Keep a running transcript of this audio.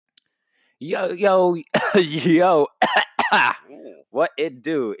Yo, yo. Ooh. What it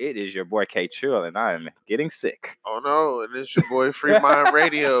do? It is your boy K Trill, and I'm getting sick. Oh no, and it's your boy Free Mind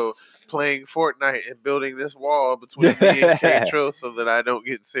Radio playing Fortnite and building this wall between me and K Trill so that I don't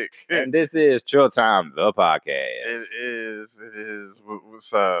get sick. And this is Trill Time, the podcast. It is.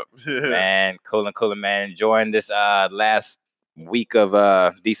 What's up? Man, coolin', man. Enjoying this last week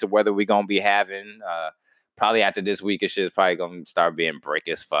of decent weather we gonna be having. Probably after this week, it shit's probably gonna start being break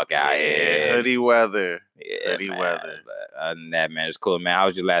as fuck out here. Hoodie weather. Yeah, hoodie man. weather. But other than that, man, it's cool, man.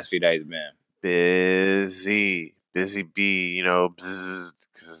 How's your last few days been? Busy bee,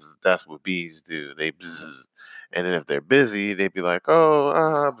 because that's what bees do. They bzz. And then if they're busy, they'd be like,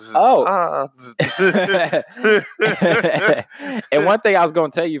 bzz, bzz. And one thing I was gonna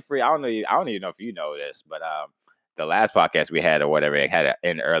tell you, Free, I don't even know if you know this, but the last podcast we had or whatever, it had to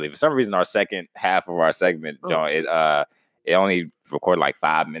end early. For some reason, our second half of our segment, it only recorded like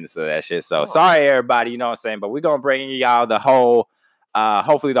 5 minutes of that shit. So sorry, everybody, you know what I'm saying? But we're gonna bring y'all the whole,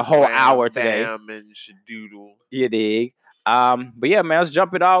 hopefully the whole hour today. Bam and shadoodle. You dig? But yeah, man, let's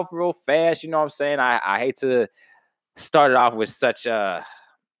jump it off real fast. You know what I'm saying? I hate to start it off with such a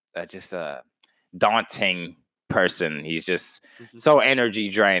daunting person. He's just so energy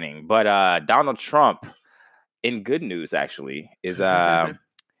draining. But Donald Trump, in good news, actually, is what's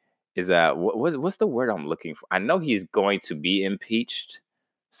the word I'm looking for? I know he's going to be impeached.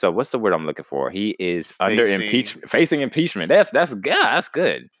 So what's the word I'm looking for? He is facing impeachment. That's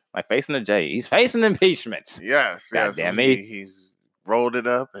good. Like facing a J. He's facing impeachment. Yes. God damn it. He's rolled it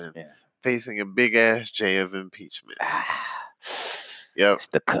up and facing a big ass J of impeachment. Yep. It's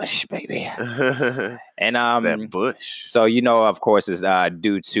the Kush, baby. And that Bush. So of course, is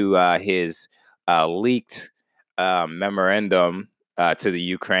due to his leaked memorandum to the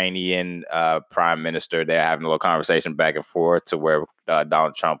Ukrainian prime minister. They're having a little conversation back and forth to where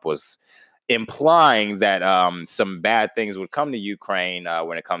Donald Trump was implying that some bad things would come to Ukraine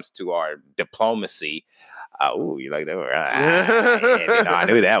when it comes to our diplomacy. You like that? I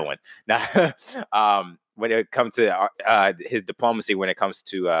knew that one. When it comes to his diplomacy, when it comes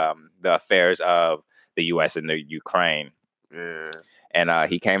to the affairs of the U.S. and the Ukraine. Yeah. And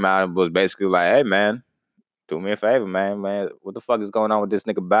he came out and was basically like, hey, man, do me a favor, man. What the fuck is going on with this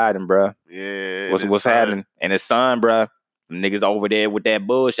nigga Biden, bro? Yeah. What's happening? And his son, bro. Niggas over there with that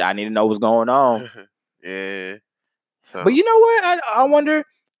bullshit. I need to know what's going on. Yeah. So, but you know what? I wonder,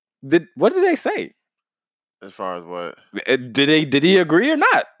 what did they say? As far as what? Did he agree or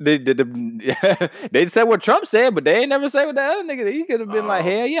not? They said what Trump said, but they ain't never say what the other nigga. He could have been like,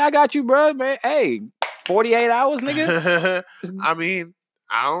 hell yeah, I got you, bro, man. Hey, 48 hours, nigga. I mean,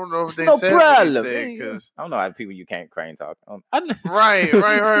 I don't know if they no said problem. What they said, cause I don't know how people you can't crane talk. Right.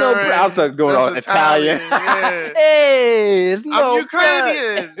 I was going on Italian. Yeah. Hey, it's I'm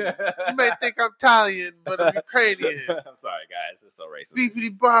Ukrainian. You may think I'm Italian, but I'm Ukrainian. I'm sorry, guys. It's so racist.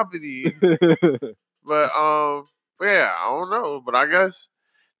 Beepity boppity. But yeah, I don't know. But I guess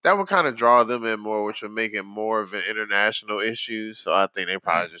that would kind of draw them in more, which would make it more of an international issue. So I think they're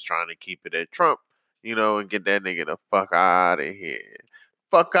probably just trying to keep it at Trump, and get that nigga the fuck out of here.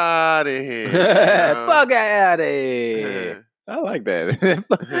 Fuck out of here. Fuck out of here. I like that.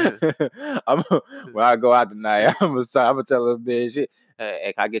 When I go out tonight, I'm gonna tell a bitch,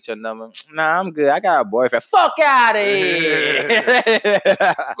 hey, can I get your number? Nah, I'm good. I got a boyfriend. Fuck out of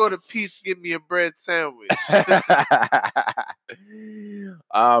here. Go to Pete's, give me a bread sandwich. But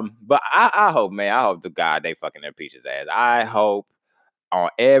I hope, man. I hope to God they fucking impeach his ass. I hope on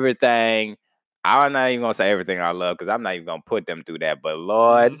everything. I'm not even gonna say everything I love because I'm not even gonna put them through that. But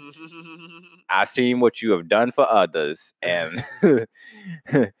Lord, I've seen what you have done for others, and and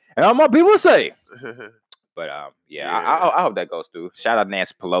all my people say. But I hope that goes through. Shout out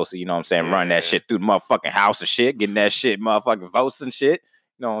Nancy Pelosi, you know what I'm saying, running that shit through the motherfucking house and shit, getting that shit motherfucking votes and shit.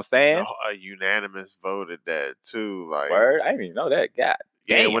 You know what I'm saying? A unanimous voted that too. Like, word, I didn't even know that. God.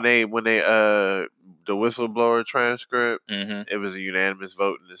 Yeah, damn. when they the whistleblower transcript, it was a unanimous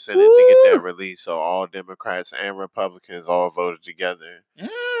vote in the Senate to get that released. So all Democrats and Republicans all voted together.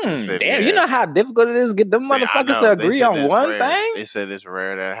 Damn, you know how difficult it is to get them motherfuckers to agree on one thing? They said it's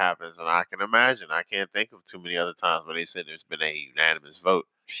rare that happens, and I can imagine. I can't think of too many other times where they said there's been a unanimous vote.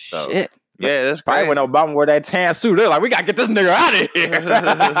 So, shit. Yeah, that's probably crazy. when Obama wore that tan suit. They're like, we gotta get this nigga out of here.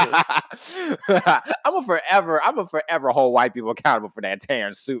 I'm a forever hold white people accountable for that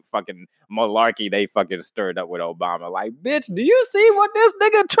tan suit fucking malarkey they fucking stirred up with Obama. Like, bitch, do you see what this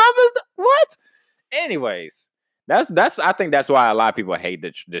nigga Trump is? What? Anyways, that's. I think that's why a lot of people hate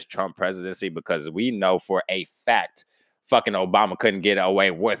this Trump presidency, because we know for a fact, fucking Obama couldn't get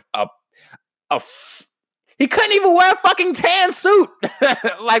away with He couldn't even wear a fucking tan suit,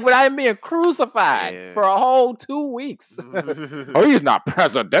 like without him being crucified for a whole 2 weeks. Oh, he's not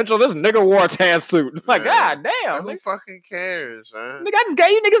presidential. This nigga wore a tan suit. Like, god damn, who fucking cares, man? Nigga, I just gave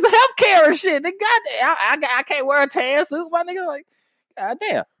you niggas health care and shit. Nigga, goddamn, I can't wear a tan suit, my nigga. Like, god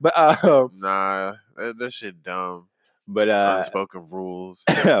damn. But nah, that shit dumb. But unspoken rules,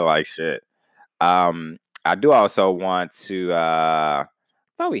 like shit. I do also want to. I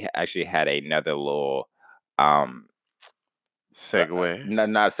thought we actually had another little segue.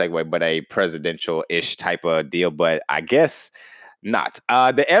 Not segue, but a presidential-ish type of deal. But I guess not.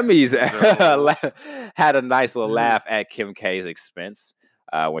 The Emmys had a nice little laugh at Kim K's expense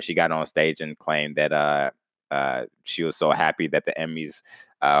when she got on stage and claimed that she was so happy that the Emmys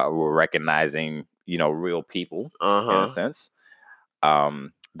were recognizing, real people in a sense.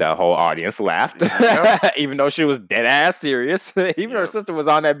 The whole audience laughed, even though she was dead ass serious. Even her sister was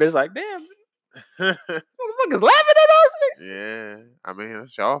on that bitch like, damn, motherfuckers laughing at us. Yeah, I mean,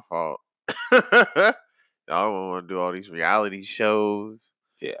 it's y'all fault. Y'all don't want to do all these reality shows.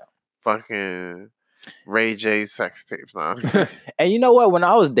 Yeah. Fucking Ray J sex tapes now. And you know what? When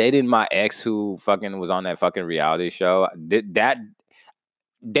I was dating my ex who fucking was on that fucking reality show,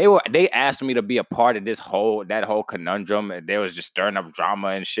 they asked me to be a part of that whole conundrum, and they was just stirring up drama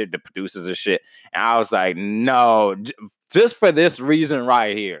and shit, the producers and shit. And I was like, no, just for this reason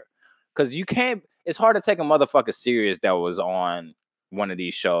right here. Cause it's hard to take a motherfucker serious that was on one of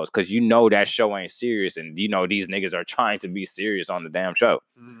these shows, because that show ain't serious, and these niggas are trying to be serious on the damn show.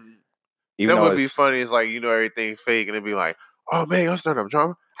 That would be funny. It's like, everything fake, and it'd be like, oh man, I'm stirring up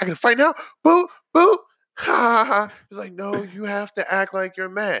drama. I can fight now. Boo, boo. Ha ha ha. It's like, no, you have to act like you're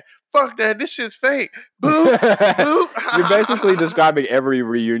mad. Fuck that. This shit's fake. Boo, boo. You're basically describing every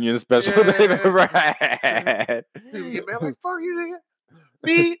reunion special they've ever had. People get mad like, fuck you, nigga.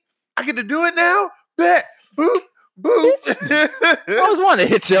 Me, I get to do it now? Bet. Boop, boop. I always want to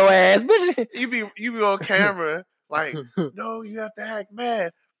hit your ass, bitch. You be on camera like, no, you have to act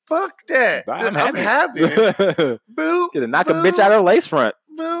mad. Fuck that. I'm happy. Boop. Get to knock a bitch out of her lace front.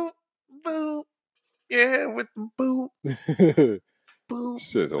 Boop, boop. Yeah, with the boop. Boop.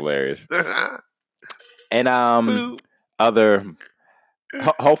 Shit's hilarious. And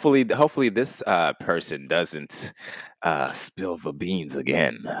hopefully this person doesn't spill the beans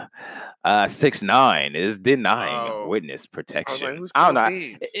again. 6ix9ine is denying witness protection. I don't know.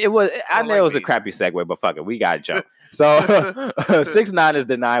 I know it was a crappy segue, but fuck it, we got to jump. So 6ix9ine is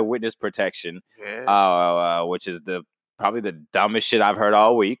denying witness protection, which is probably the dumbest shit I've heard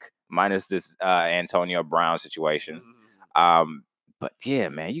all week, minus this Antonio Brown situation. But yeah,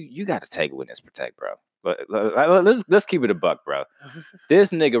 man, you got to take witness protect, bro. Let's keep it a buck, bro. This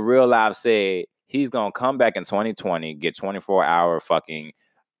nigga real life said he's gonna come back in 2020, get 24-hour fucking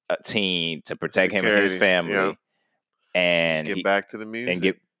team to protect him and his family, and get back to the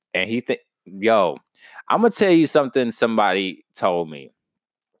music. Yo, I'm gonna tell you something. Somebody told me.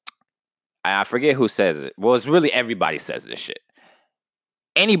 I forget who says it. Well, it's really everybody says this shit.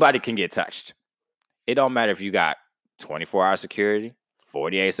 Anybody can get touched. It don't matter if you got 24-hour security,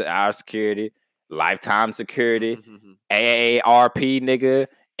 48-hour security, lifetime security, AARP, nigga,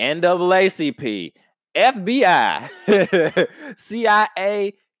 NAACP, FBI,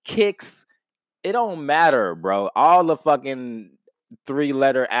 CIA, kicks. It don't matter, bro. All the fucking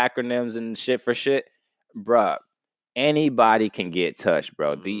 3-letter acronyms and shit for shit, bro. Anybody can get touched,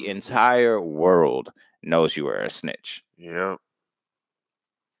 bro. The entire world knows you are a snitch. Yep.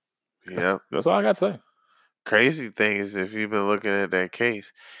 That's all I got to say. Crazy thing is, if you've been looking at that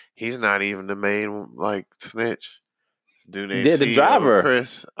case, he's not even the main snitch. Dude, the driver,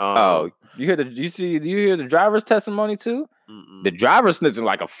 Chris. You hear the driver's testimony too? Mm-mm. The driver snitching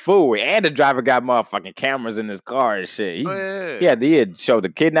like a fool, and the driver got motherfucking cameras in his car and shit. He had showed the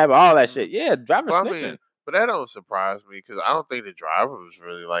kidnapping, all that shit. Yeah, driver snitching. I mean, but that don't surprise me, because I don't think the driver was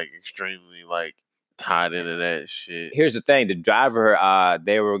really extremely tied into that shit. Here's the thing: the driver,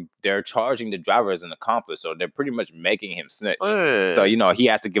 they're charging the driver as an accomplice, so they're pretty much making him snitch. So he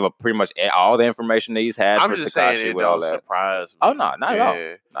has to give up pretty much all the information that he's had. I'm just saying it don't surprise me. Oh no, not at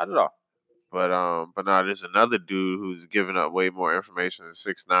all, not at all. But no, there's another dude who's giving up way more information than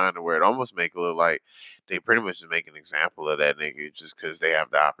 6ix9ine, to where it almost make it look like they pretty much just make an example of that nigga just because they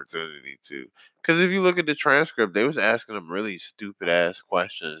have the opportunity to. Because if you look at the transcript, they was asking him really stupid ass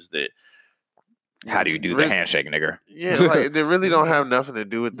questions that. How do you do the handshake, nigga? Yeah, they really don't have nothing to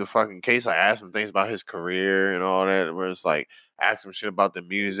do with the fucking case. I asked him things about his career and all that, where it's ask him shit about the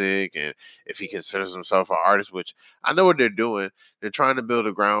music and if he considers himself an artist, which I know what they're doing. They're trying to build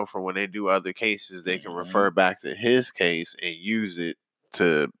a ground for when they do other cases, they can refer back to his case and use it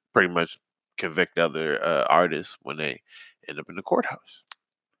to pretty much convict other artists when they end up in the courthouse.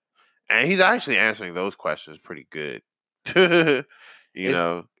 And he's actually answering those questions pretty good. you It's,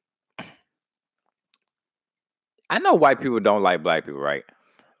 know, I know white people don't like black people, right?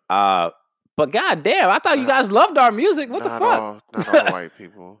 But goddamn, I thought you guys loved our music. What the fuck? Not all white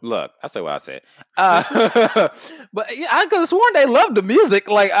people. Look, I say what I said. But yeah, I could have sworn they loved the music.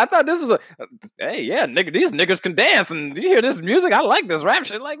 Like I thought this was hey, yeah, nigga, these niggas can dance, and you hear this music. I like this rap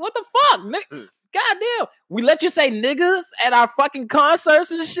shit. Like, what the fuck, nigga? Goddamn, we let you say niggas at our fucking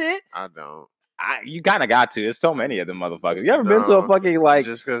concerts and shit. I don't. You kind of got to. There's so many of them motherfuckers. You ever been to a fucking like?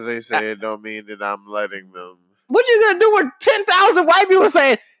 Just because they say it don't mean that I'm letting them. What you gonna do with 10,000 white people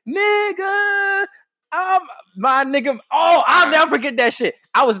saying nigga? My nigga. Oh, I'll never forget that shit.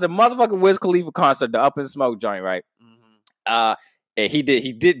 I was at the motherfucking Wiz Khalifa concert, the Up in Smoke joint, right? Mm-hmm. And he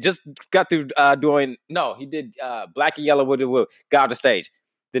did just got through doing. No, he did Black and Yellow with got off the stage.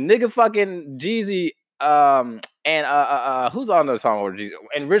 The nigga fucking Jeezy. And who's on the song with Jeezy?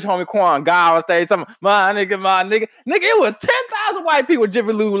 And Rich Homie Quan got on stage talking, my nigga. Nigga, it was 10,000 white people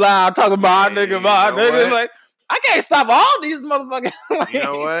Jiffy Lube loud talking about my nigga. What? Like, I can't stop all these motherfuckers. Like, you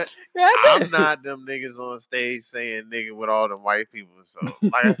know what? Yeah, I'm not them niggas on stage saying nigga with all them white people. So,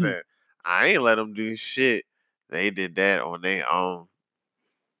 like I said, I ain't let them do shit. They did that on their own.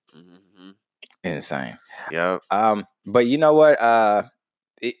 Mm-hmm. Insane. Yep. But you know what?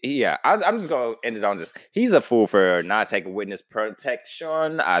 Yeah, I'm just gonna end it on this. He's a fool for not taking witness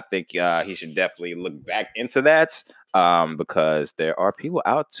protection. I think he should definitely look back into that. Because there are people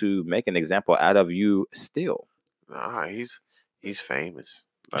out to make an example out of you still. Nah, he's famous.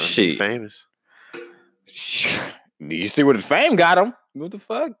 Let him be famous. Do you see what the fame got him? What the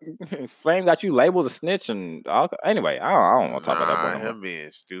fuck? Fame got you labeled a snitch and all. Anyway, I don't want to talk about that. Him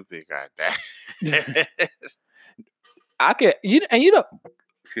being stupid got that. I can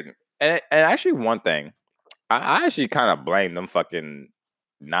excuse me. And actually, one thing, I actually kind of blame them fucking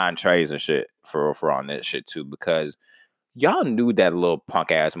non-trays and shit for on that shit too, because y'all knew that little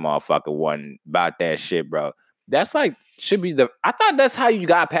punk ass motherfucker wasn't about that shit, bro. That's like should be I thought that's how you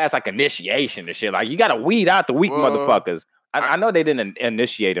got past like initiation and shit. Like you gotta weed out the weak motherfuckers. I know they didn't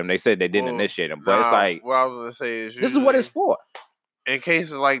initiate them. They said they didn't initiate them, but it's like what I was gonna say is this is what it's for. In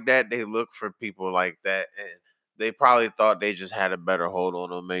cases like that, they look for people like that, and they probably thought they just had a better hold on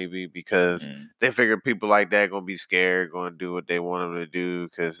them, maybe because they figured people like that gonna be scared, gonna do what they want them to do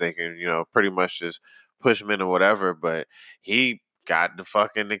because they can, pretty much just push them into whatever. But he got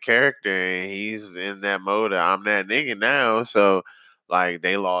the character, and he's in that mode of I'm that nigga now. So like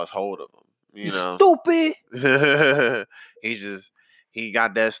they lost hold of him. You know, stupid. he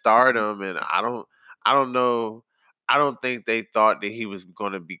got that stardom, and I don't know. I don't think they thought that he was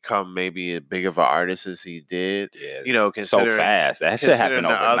going to become maybe as big of an artist as he did. Yeah, considering so fast. That should happen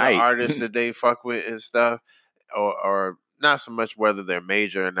overnight. The other artists that they fuck with and stuff, or not so much whether they're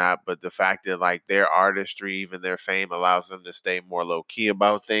major or not, but the fact that like their artistry, even their fame, allows them to stay more low key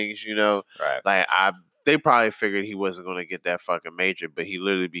about things. Right? Like they probably figured he wasn't going to get that fucking major, but he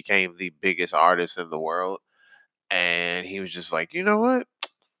literally became the biggest artist in the world, and he was just like, you know what?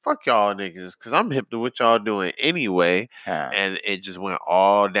 Fuck y'all niggas, because I'm hip to what y'all doing anyway. And it just went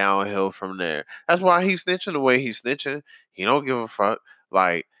all downhill from there. That's why he's snitching the way he's snitching. He don't give a fuck.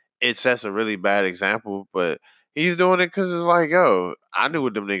 Like, it sets a really bad example, but he's doing it because it's like, yo, I knew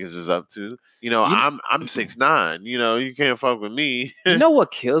what them niggas is up to. I'm 6'9". You can't fuck with me. You know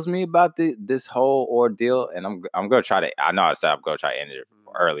what kills me about this whole ordeal? And I'm gonna try to. I know I said I'm gonna try to end it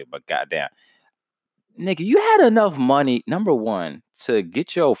early, but goddamn. Nigga, you had enough money, number one, to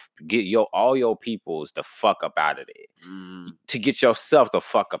get all your peoples the fuck up out of there. To get yourself the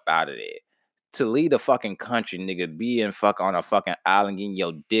fuck up out of there. To lead a fucking country, nigga, being on a fucking island, getting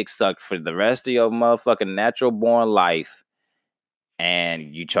your dick sucked for the rest of your motherfucking natural born life.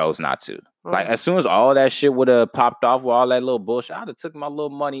 And you chose not to. Like, as soon as all that shit would have popped off with all that little bullshit, I'd have took my little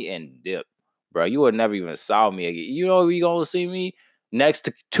money and dipped. Bro, you would never even saw me again. You know where you gonna see me? Next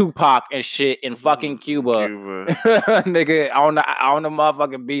to Tupac and shit in fucking Cuba. Nigga, on the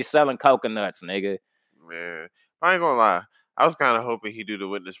motherfucking beach selling coconuts, nigga. Man, I ain't gonna lie. I was kind of hoping he'd do the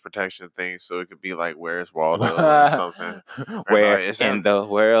witness protection thing so it could be like, where's Waldo or something. Where in the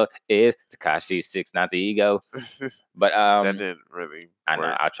world is Tekashi 6ix9ine's ego? But that didn't really I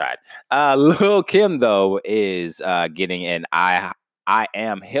know, I tried. Lil Kim, though, is getting an I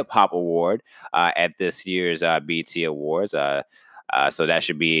Am Hip Hop Award at this year's BET Awards. So that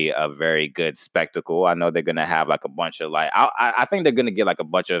should be a very good spectacle. I know they're gonna have like a bunch of I think they're gonna get like a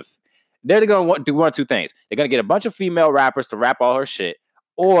bunch of. They're gonna do one of two things. They're gonna get a bunch of female rappers to rap all her shit,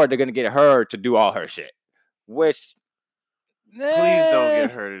 or they're gonna get her to do all her shit. Which Please don't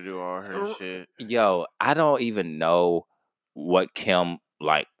get her to do all her shit. Yo, I don't even know what Kim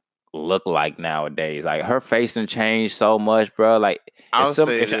like look like nowadays. Like her face done changed so much, bro. Like I'll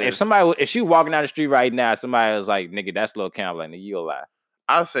say if this. somebody if she walking down the street right now, somebody was like, "Nigga, that's Lil Kim." Like, "Nigga, you a lie."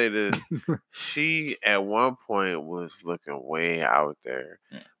 I'll say this. She at one point was looking way out there.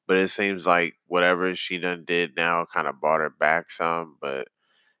 Mm. But it seems like whatever she done did now kind of brought her back some, but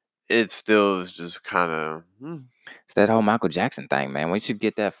it still is just kind of. It's that whole Michael Jackson thing, man. Once you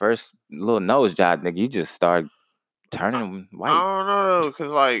get that first little nose job, nigga, you just start turning I white. don't know,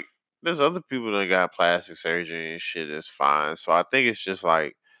 because like there's other people that got plastic surgery and shit is fine. So I think it's just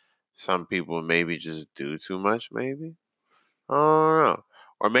like some people maybe just do too much, maybe. I don't know.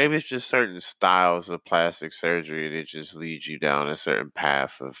 Or maybe it's just certain styles of plastic surgery that just lead you down a certain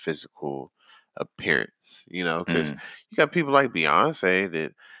path of physical appearance, because Mm. you got people like Beyonce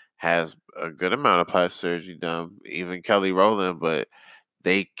that has a good amount of plastic surgery done, even Kelly Rowland, but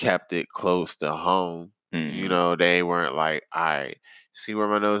they kept it close to home. Mm. They weren't like, all right, see where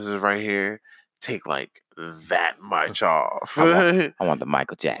my nose is right here? Take like that much off. I want the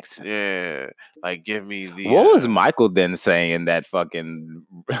Michael Jackson. Yeah. Like give me the What was Michael then saying in that fucking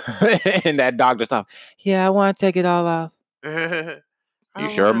in that doctor's office? Yeah, I want to take it all off. You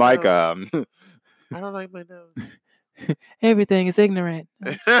sure, Mike? I don't like my nose. Everything is ignorant.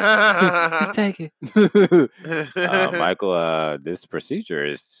 Just take it. Michael, this procedure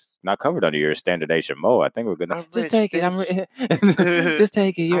is not covered under your standard HMO. I think we're gonna just take it. Just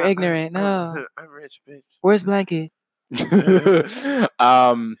take it. You're ignorant. No. I'm rich, bitch. Where's blanket?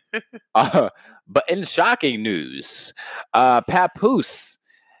 But in shocking news, Papoose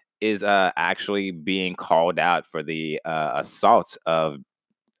is actually being called out for the assault of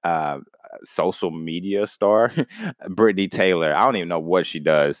social media star Brittany Taylor. I don't even know what she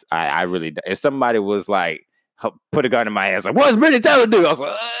does. I really, if somebody was like, put a gun in my ass, like, what's Brittany Taylor do? I was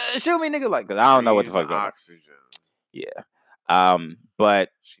like, shoot me, nigga, like, cause I don't know what the fuck's going on. Oxygen. Yeah. But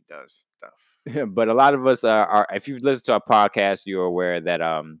she does stuff. But a lot of us are. If you've listened to our podcast, you're aware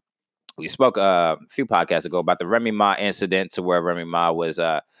that we spoke a few podcasts ago about the Remy Ma incident, to where Remy Ma was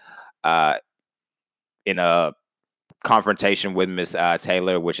in a confrontation with Miss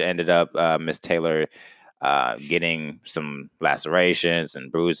Taylor, which ended up Miss Taylor getting some lacerations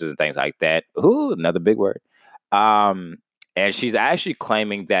and bruises and things like that. Ooh, another big word. And she's actually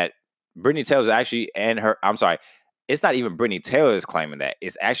claiming that Brittany Taylor's actually, I'm sorry, it's not even Brittany Taylor is claiming that.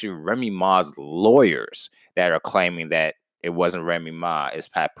 It's actually Remy Ma's lawyers that are claiming that it wasn't Remy Ma, it's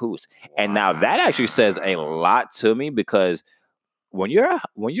Papoose. And now that actually says a lot to me, because when your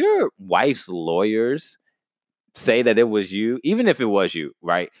wife's lawyers say that it was you, even if it was you,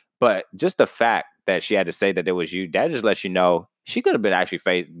 right? But just the fact that she had to say that it was you, that just lets you know she could have been actually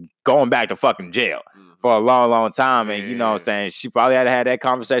going back to fucking jail for a long, long time. And you know what I'm saying? She probably had that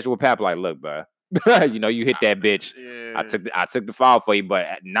conversation with Pap, like, look, bro, you hit that bitch. Yeah. I took the fall for you,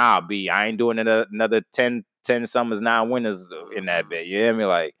 but nah, B, I ain't doing another 10 summers, 9 winters in that bit. You hear me?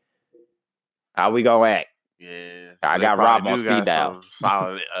 Like, how we gonna act? Yeah, I got Rob on speed dial.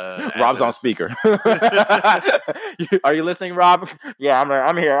 Solid. Rob's on speaker. Are you listening, Rob? Yeah,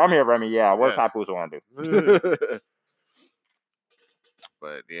 I'm here. I'm here, Remy. Yeah, what Papoose want to do?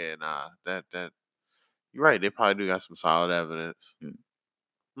 But yeah, nah, that you're right. They probably do got some solid evidence.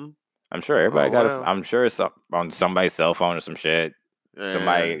 I'm sure everybody got. I'm sure it's on somebody's cell phone or some shit. Yeah.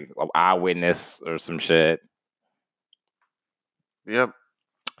 Somebody eyewitness or some shit. Yep.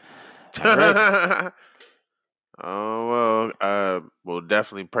 Oh well,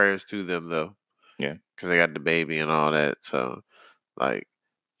 definitely prayers to them though. Yeah, because they got the baby and all that. So, like,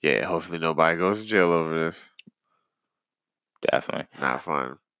 yeah, hopefully nobody goes to jail over this. Definitely not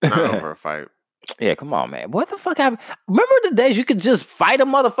fun. Not over a fight. Yeah, come on, man. What the fuck happened? Remember the days you could just fight a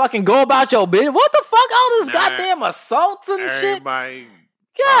motherfucking go about your business? What the fuck? All this goddamn assaults and shit.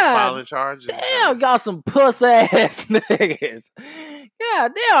 God, charges. Damn, y'all some puss ass niggas. Yeah,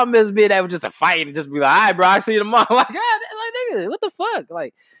 damn, I miss being able just to fight and just be like, all right, bro, I see you tomorrow. Like, God, like, nigga, what the fuck?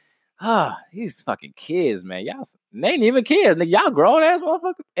 Like, these fucking kids, man. Y'all, they ain't even kids. Nigga, y'all grown ass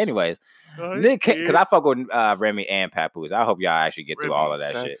motherfuckers. Anyways, because I fuck with Remy and Papoose. I hope y'all actually get through all of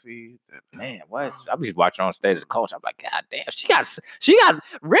that shit. Man, what? I be watching on State of the Culture. I'm like, God damn, she got.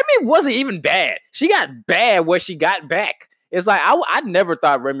 Remy wasn't even bad. She got bad where she got back. It's like I never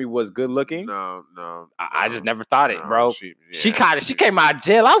thought Remy was good looking. No. I just never thought it, bro. She came out of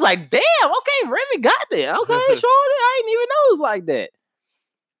jail. I was like, damn, okay, Remy got there. Okay, sure. I didn't even know it was like that.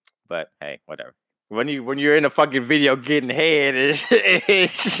 But hey, whatever. When you're in a fucking video getting head,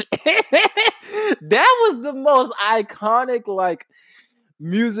 that was the most iconic like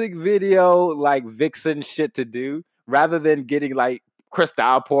music video like vixen shit to do. rather than getting like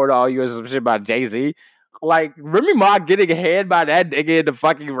Cristal poured all you or some shit about Jay-Z. Like Remy Ma getting head by that nigga in the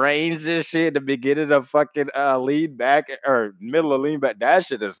fucking range and shit in the beginning of fucking lean back or middle of lean back. That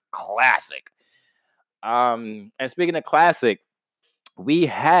shit is classic. And speaking of classic, we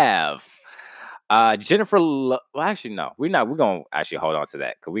have Jennifer. Well, actually, no, we're not. We're gonna actually hold on to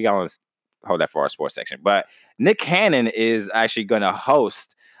that because we gonna hold that for our sports section. But Nick Cannon is actually gonna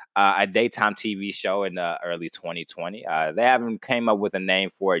host a daytime TV show in the early 2020. They haven't came up with a name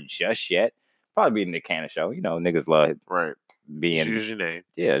for it just yet. Probably be the Nick Cannon show. You know, niggas love right. being. Just use your name.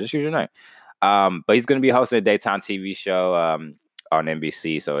 Yeah, just use your name. But he's gonna be hosting a daytime TV show on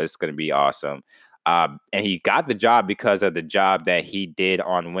NBC, so it's gonna be awesome. And he got the job because of the job that he did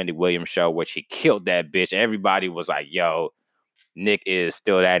on Wendy Williams' show, which he killed that bitch. Everybody was like, "Yo, Nick is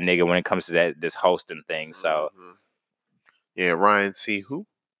still that nigga when it comes to this hosting thing." So, yeah, Ryan C. Who?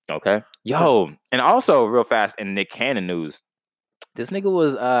 Okay, yo, and also real fast in Nick Cannon news, this nigga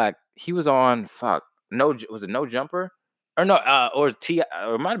was he was on was it No Jumper or no or T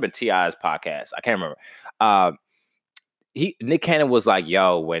or it might have been T.I.'s podcast. I can't remember. Nick Cannon was like,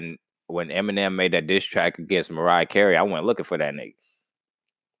 "Yo, when Eminem made that diss track against Mariah Carey, I went looking for that nigga."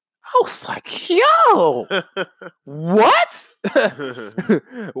 I was like, "Yo, what?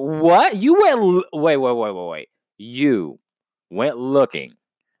 What? You went? Wait. You went looking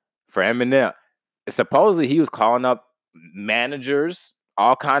for Eminem? Supposedly, he was calling up managers,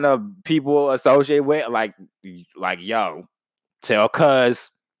 all kind of people associated with, like, yo, tell cuz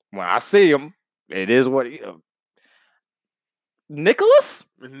when I see him, it is what Nicholas?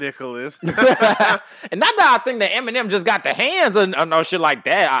 and not that I think that Eminem just got the hands on no shit like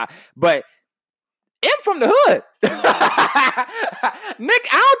that, but M from the hood. Nick,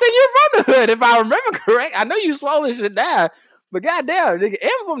 I don't think you're from the hood, if I remember correct. I know you swallowing shit down, but goddamn, nigga, M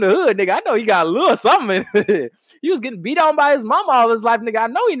from the hood, nigga. I know he got a little something. He was getting beat on by his mama all his life, nigga. I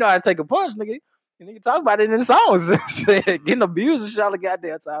know he know how to take a punch, nigga. And nigga talk about it in the songs, getting abused and shit all the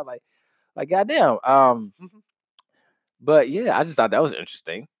goddamn time, like goddamn. But yeah, I just thought that was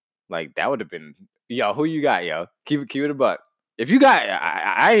interesting. Like that would have been, yo, who you got, yo? Keep it a buck. If you got,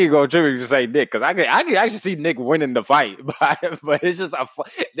 I ain't gonna trip if you say Nick, because I could actually see Nick winning the fight, but it's just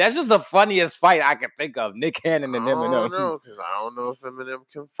that's just the funniest fight I can think of. Nick Cannon and Eminem. I don't know, because I don't know if Eminem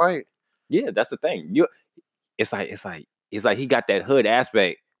can fight. Yeah, that's the thing. It's like he got that hood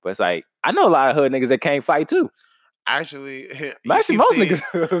aspect, but it's like I know a lot of hood niggas that can't fight too. Actually, most niggas.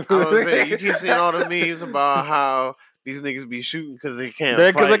 I was saying, you keep seeing all the memes about how these niggas be shooting because they can't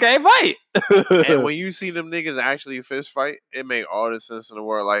fight. Because they can't fight. And when you see them niggas actually fist fight, it make all the sense in the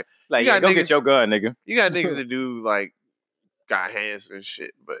world. Like you gotta go get your gun, nigga. You got niggas that do like got hands and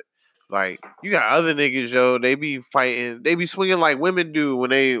shit, but like you got other niggas, yo, they be fighting, they be swinging like women do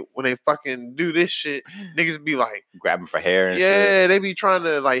when they fucking do this shit. Niggas be like grabbing for hair and shit. They be trying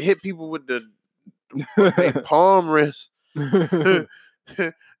to like hit people with the palm wrist. I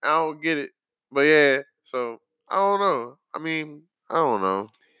don't get it, but yeah, so I don't know. I mean, I don't know.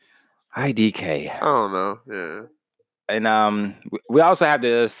 IDK. I don't know. Yeah. And we also have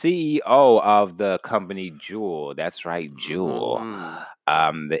the CEO of the company Juul. That's right, Juul.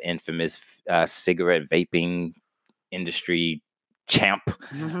 The infamous cigarette vaping industry champ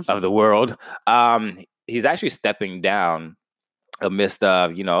of the world. He's actually stepping down amidst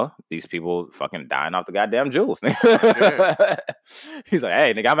these people fucking dying off the goddamn Juuls. Yeah. He's like,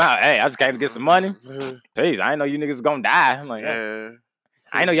 "Hey, nigga, I'm out. Hey, I just came to get some money. Please, I ain't know you niggas gonna die." I'm like, "Yeah,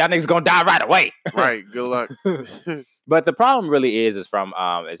 I ain't know y'all niggas gonna die right away." Right. Good luck. But the problem really is from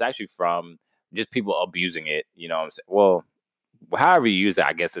it's actually from just people abusing it. You know what I'm saying? Well, however you use it,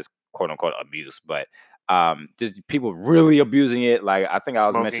 I guess it's quote unquote abuse, but just people really abusing it. Like I think I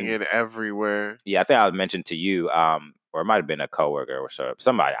was mentioning it everywhere. Yeah, I think I was mentioned to you, or it might have been a coworker or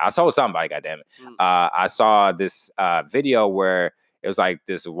somebody. I saw somebody, goddamn it. I saw this video where it was like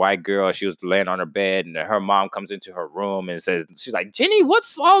this white girl. She was laying on her bed, and her mom comes into her room and says, "She's like, Jenny,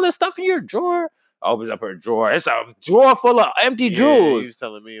 what's all this stuff in your drawer?" Opens up her drawer. It's a drawer full of empty Juuls. He was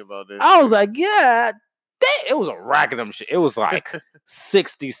telling me about this. I was like, yeah, it was a rack of them shit. It was like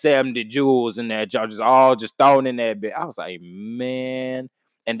 60, 70 Juuls in there, just all thrown in that bit. I was like, man.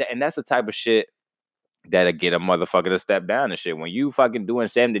 And that's the type of shit that'll get a motherfucker to step down and shit. When you fucking doing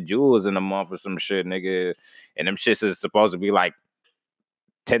 70 Juuls in a month or some shit, nigga, and them shits is supposed to be like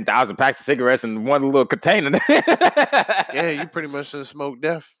 10,000 packs of cigarettes in one little container. Yeah, you pretty much just smoke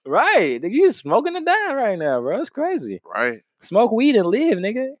death. Right. Nigga, you smoking to die right now, bro. It's crazy. Right. Smoke weed and live,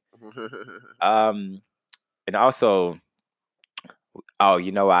 nigga. And also,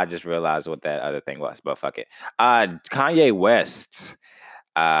 I just realized what that other thing was, but fuck it. Kanye West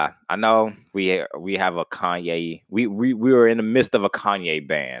I know we have a Kanye. We were in the midst of a Kanye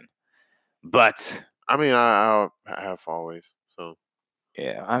ban, but I mean, I have always. So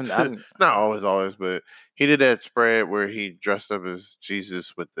yeah, I'm not always, but he did that spread where he dressed up as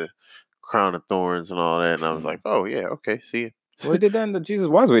Jesus with the crown of thorns and all that, and I was like, oh yeah, okay, see it. Well, he did that in the Jesus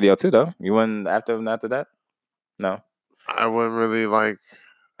Walks video too, though. You went after that? No, I wasn't really like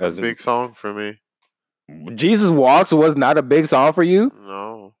a big song for me. Jesus Walks was not a big song for you?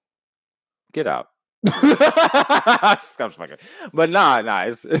 No. Get out. I'm fucking. But nah,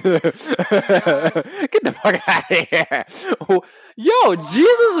 it's get the fuck out of here. Yo,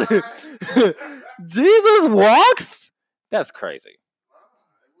 Jesus Walks? That's crazy.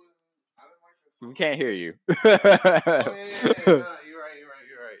 We can't hear you. You're right.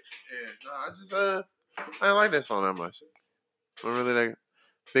 Yeah, no, I just I didn't like that song that much. Not really that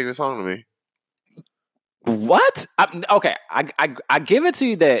big of a song to me. What? Okay, I give it to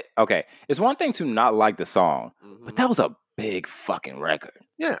you that. Okay, it's one thing to not like the song, but that was a big fucking record.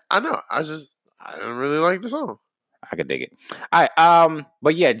 Yeah, I know. I didn't really like the song. I could dig it. All right,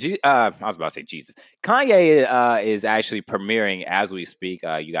 but yeah, I was about to say Jesus. Kanye is actually premiering as we speak.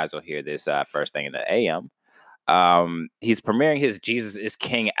 You guys will hear this first thing in the AM. He's premiering his Jesus is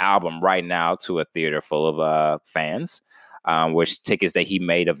King album right now to a theater full of fans, which tickets that he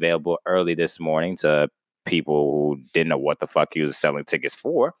made available early this morning to people who didn't know what the fuck he was selling tickets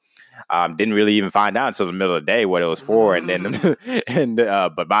for. Didn't really even find out until the middle of the day what it was for, and then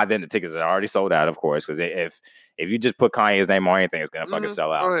but by then the tickets are already sold out, of course, because if you just put Kanye's name on anything, it's gonna fucking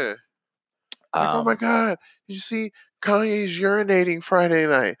sell out. Oh yeah. Like, oh my God, did you see Kanye's urinating Friday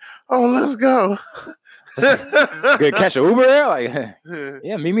night? Oh, let's go. Good catch an Uber there, like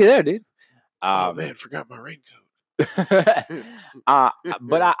yeah, meet me there, dude. Oh man, forgot my raincoat.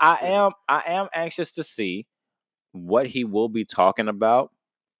 But I am anxious to see what he will be talking about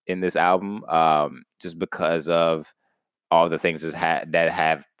in this album, just because of all the things that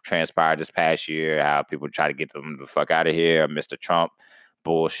have transpired this past year, how people try to get them the fuck out of here, Mr. Trump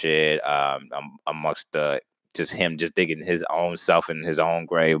bullshit, amongst the just him just digging his own self in his own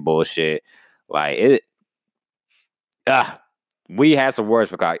grave bullshit. Like it. We had some words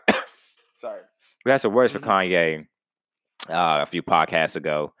for Kanye. Sorry, we had some words for Kanye a few podcasts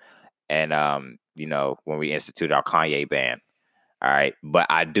ago, and you know, when we instituted our Kanye ban. All right, but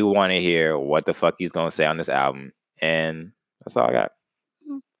I do want to hear what the fuck he's gonna say on this album, and that's all I got.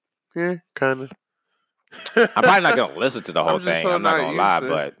 Yeah, kind of. I'm probably not gonna listen to the whole thing. I'm not gonna lie,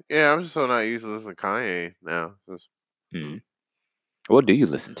 but yeah, I'm just so not used to listening to Kanye now. What do you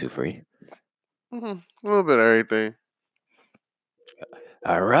listen to, Free? A little bit of everything.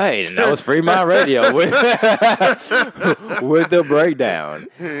 All right, and that was Free Mind Radio with the breakdown.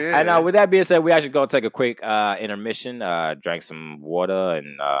 Yeah. And with that being said, we actually gonna take a quick intermission, drink some water,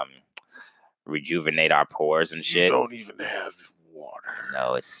 and rejuvenate our pores and shit. You don't even have water.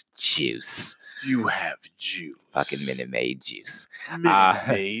 No, it's juice. You have juice. Fucking Minute Maid juice. Minute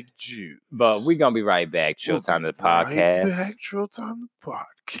Maid juice. But we're gonna be right back. Trill Time the podcast. Right back. Trill Time the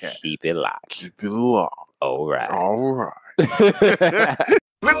podcast. Keep it locked. Keep it locked. All right. All right.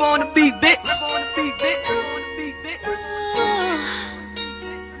 Rip on the beat, bitch. Rip on the beat, bitch. Rip on the beat, bitch.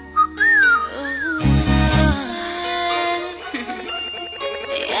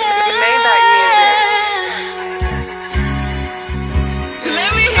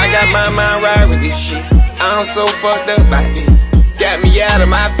 I got my mind right with this shit. I'm so fucked up by this. Got me out of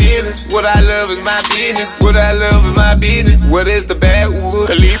my feelings. What I love is my business. What I love is my business. What is the bad wood?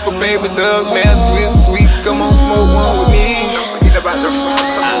 Khalifa, paper, Doug, man, sweets. Come on, smoke one with me. Don't forget about the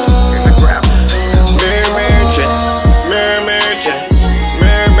Mary Jane, Mary Jane,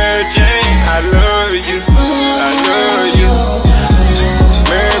 Mary Jane. I love you. I love you.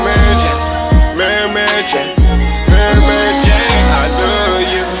 Mary Jane, Mary Jane, Mary Jane. I love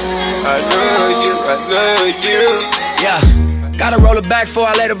you. I love you. I love you. Yeah. Gotta roll it back before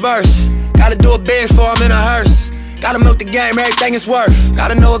I lay the verse. Gotta do it big before I'm in a hearse. Gotta milk the game, everything is worth.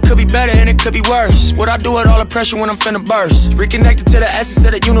 Gotta know it could be better and it could be worse. What I do with all the pressure when I'm finna burst. Reconnected to the essence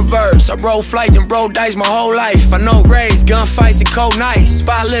of the universe. I roll flight and roll dice my whole life. I know raids, gunfights, and cold nights.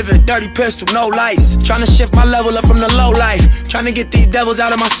 Spy living, dirty pistol, no lights. Tryna shift my level up from the low life. Tryna get these devils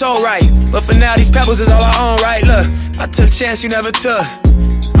out of my soul right. But for now, these pebbles is all I own, right? Look, I took a chance you never took.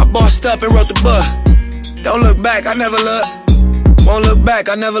 I bossed up and wrote the book. Don't look back, I never look. Won't look back,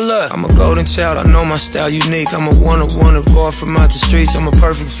 I never look. I'm a golden child, I know my style unique. I'm a one-of-one, evolved from out the streets. I'm a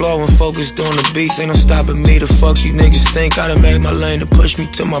perfect flow and focused on the beats. Ain't no stopping me, the fuck you niggas think. I done made my lane to push me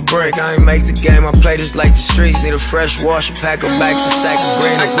to my break. I ain't make the game, I play this like the streets. Need a fresh wash, a pack of backs, a sack of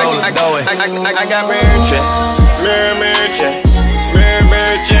green, and roll it, go it. I got Mary Jane, Mary Jane, Mary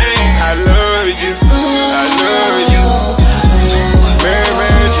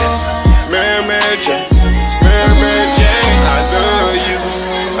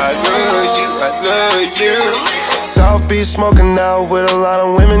I love you, I love you. South Beach smoking out with a lot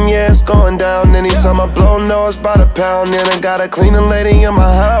of women, yeah, it's going down. Anytime I blow, no, it's by the pound. And I got a cleaning lady in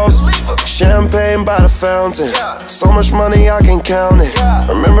my house. Champagne by the fountain. So much money I can count it.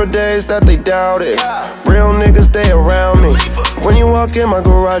 Remember days that they doubted. Real niggas, they around me. When you walk in my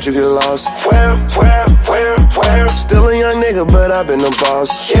garage, you get lost. Where? Still a young nigga, but I've been the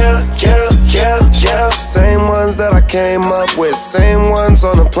boss. Yeah. Same ones that I came up with. Same ones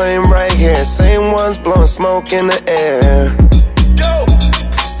on the plane right here. Same ones blowing smoke in the air.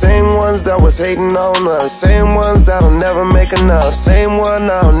 Same ones that was hating on us. Same ones that'll never make enough. Same one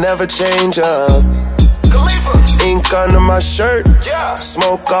I'll never change up. Ink under my shirt,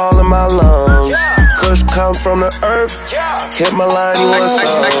 smoke all in my lungs. Kush come from the earth, hit my line, you want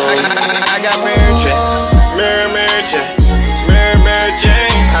some. I got Mary Jane,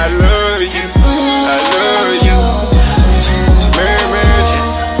 I love you, I love you. Mary Jane,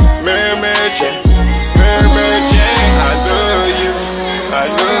 I love you, I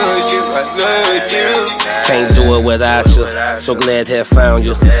love you, I love you. Can't do it without you. So glad to have found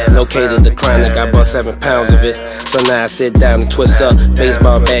you. Located the chronic, I bought 7 pounds of it. So now I sit down and twist up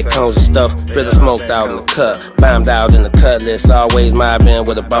baseball bat cones and stuff. Really smoked out in the cut, bombed out in the cutlass. Always mobbing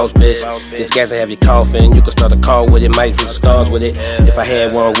with a boss bitch. This gas will have you coughing. You can start a call with it, might reach the stars with it. If I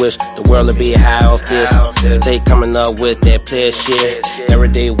had one wish, the world would be high off this. Stay coming up with that player shit. Every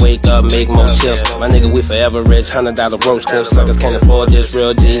day wake up, make more chips. My nigga, we forever rich. $100 roach clips. Suckers can't afford this.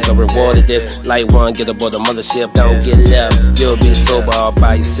 Real G's are rewarded this. Light one, get aboard the mothership, don't get left. You'll be sober all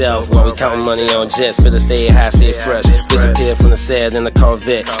by yourself while we counting money on jets. Better stay high, stay fresh. Disappeared from the set in the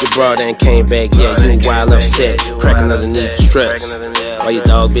Corvette. You brought and came back, yeah, you wild upset. Cracking underneath the stress. While your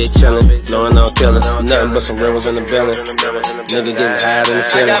dog bitch chillin', blowing on killin'. Nothing but some rivers in the belly. Nigga getting higher than the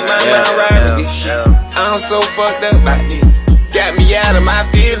ceiling. I got my mind right with this shit. I'm so fucked up by this. Got me out of my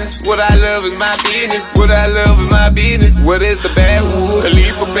feelings. What I love is my business. What I love is my business. What is the bad wood? A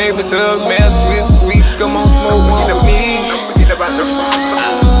leaf for paper, thug, mass, sweet, come on, smoke one of me.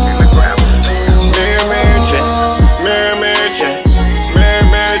 Mary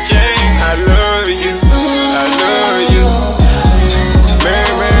Jane, I love you, I love you.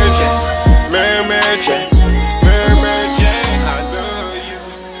 Mary Jane, I love you,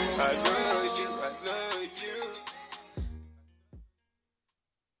 I love you, I love you.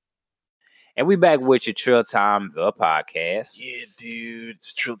 And we back with your Trill Time, the podcast. Yeah, dude,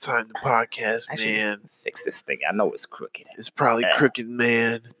 it's Trill Time, the podcast, man. Fix this thing. I know it's crooked. It's probably crooked,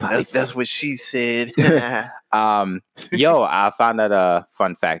 man. That's what she said. Yo, I found out a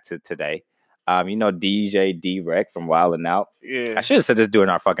fun fact today. You know DJ D-Rec from Wildin' Out. Yeah. I should have said this during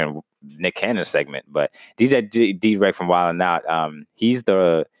our fucking Nick Cannon segment, but DJ D-Rec from Wildin' Out. He's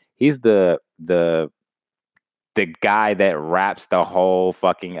the guy that raps the whole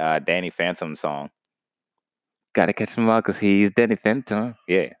fucking Danny Phantom song. Gotta catch him up because he's Danny Phantom.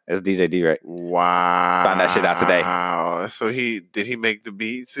 Yeah, that's DJ D-Rec. Wow. Found that shit out today. Wow. So did he make the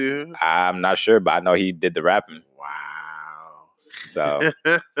beat too? I'm not sure, but I know he did the rapping. Wow. So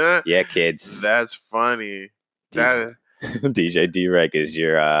yeah, kids. That's funny. DJ D-Rec is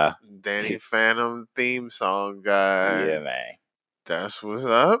your Danny Phantom theme song guy. Yeah, man. That's what's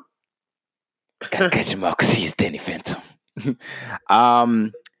up. Gotta catch him up because he's Danny Phantom.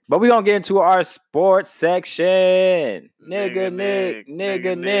 But we're gonna get into our sports section. Nigga Nick.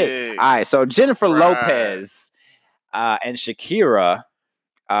 All right, so Jennifer Lopez and Shakira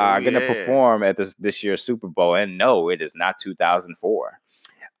are gonna perform at this year's Super Bowl. And no, it is not 2004.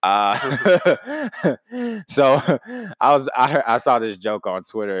 So I saw this joke on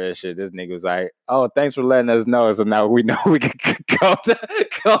Twitter and shit. This nigga was like, "Oh, thanks for letting us know. So now we know we can go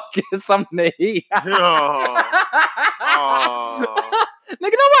get something to eat."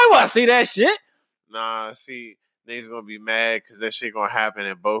 Nigga, nobody want to see that shit. Nah, see, niggas gonna be mad because that shit gonna happen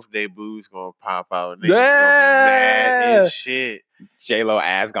and both they boos gonna pop out. Niggas gonna be mad as shit. J-Lo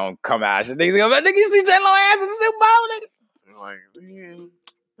ass gonna come out. Niggas gonna be like, nigga, you see J-Lo ass in the Super Bowl, nigga? Like,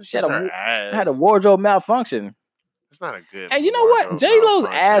 she had a wardrobe malfunction. It's not a good. And you know what? J-Lo's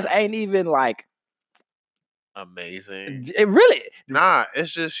ass ain't even like amazing. It really. Nah,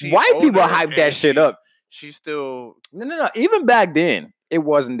 it's just white people hype that shit up. She's still no. Even back then, it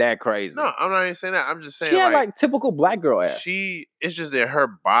wasn't that crazy. No, I'm not even saying that. I'm just saying she had like typical black girl ass. It's just that her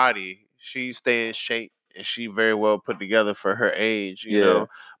body, she stay in shape and she very well put together for her age, you know.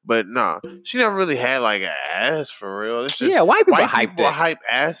 But no, she never really had like an ass for real. It's just white people hype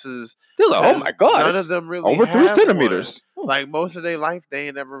asses. They're like, oh my god, none of them really over 3 centimeters. One. Like most of their life, they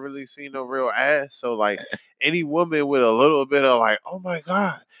ain't never really seen no real ass. So like any woman with a little bit of like, oh my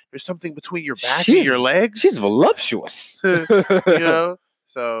god, there's something between your back and your legs. She's voluptuous. You know.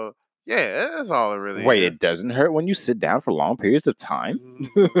 So yeah, that's all it really Wait, is. it doesn't hurt when you sit down for long periods of time?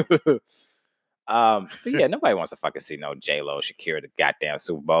 Mhm. But yeah, nobody wants to fucking see no J-Lo, Shakira, the goddamn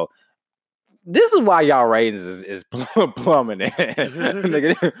Super Bowl. This is why y'all ratings is plummeting.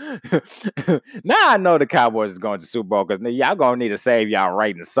 Nigga. Now I know the Cowboys is going to Super Bowl because y'all gonna need to save y'all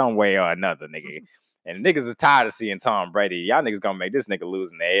ratings some way or another, nigga. And niggas is tired of seeing Tom Brady. Y'all niggas gonna make this nigga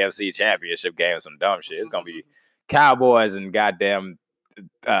lose in the AFC Championship game with some dumb shit. It's gonna be Cowboys and goddamn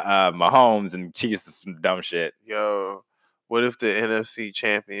Mahomes and Chiefs and some dumb shit. Yo, what if the NFC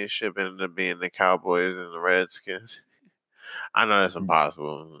Championship ended up being the Cowboys and the Redskins? I know that's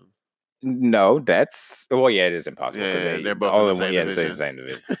impossible. No, that's yeah, it is impossible because Yeah, they're both all in the of them, same yeah, the division. same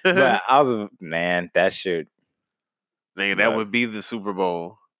division. But I was man, that shit. Nigga, But- that would be the Super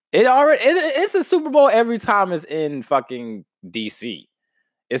Bowl. It's a Super Bowl every time it's in fucking DC.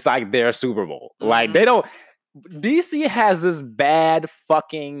 It's like their Super Bowl. Like they don't. DC has this bad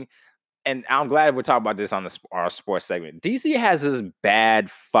fucking. And I'm glad we're talking about this on our sports segment. DC has this bad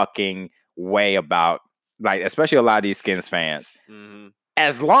fucking way about, like, especially a lot of these Skins fans. Mm-hmm.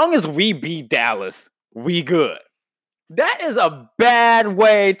 As long as we beat Dallas, we good. That is a bad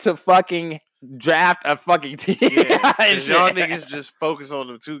way to fucking draft a fucking team. Yeah, 'cause And y'all shit. niggas just focus on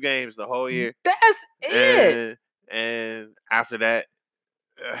them 2 games the whole year. That's it. And after that,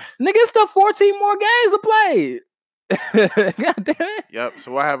 Nigga, it's still 14 more games to play. God damn it. yep.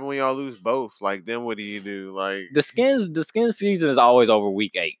 So what happened when y'all lose both? Like, then what do you do? Like, The Skins season is always over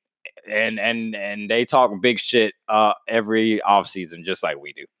week 8. And they talk big shit every offseason, just like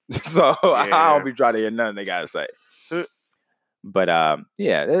we do. So I Yeah. don't be trying to hear nothing they gotta say. Uh. But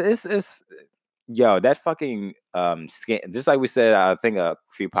yeah, it's yo, that fucking skin, just like we said, I think a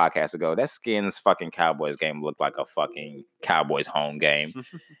few podcasts ago, that Skins fucking Cowboys game looked like a fucking Cowboys home game.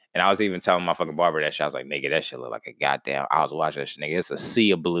 And I was even telling my fucking barber that shit. I was like, nigga, that shit look like a goddamn. I was watching that shit, nigga. It's a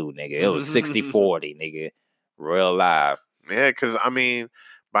sea of blue, nigga. It was 60-40, nigga. Real live. yeah, because I mean,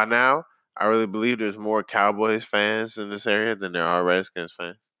 by now, I really believe there's more Cowboys fans in this area than there are Redskins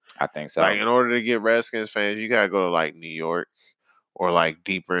fans. I think so. Like, in order to get Redskins fans, you gotta go to like New York or like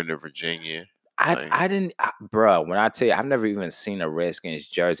deeper into Virginia. I didn't, bruh, when I tell you, I've never even seen a Redskins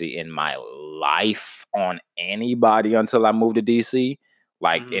jersey in my life on anybody until I moved to DC.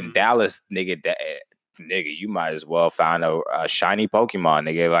 Like in Mhm. Dallas, nigga, nigga, you might as well find a shiny Pokemon,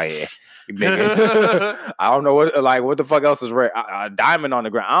 nigga. Like, nigga, I don't know what the fuck else is red. A diamond on the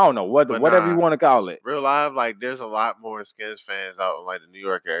ground. I don't know But whatever you nah. want to call it. Real life, like there's a lot more Skins fans out in like the New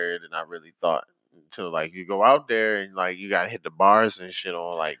York area than I really thought. Until like you go out there and like you gotta hit the bars and shit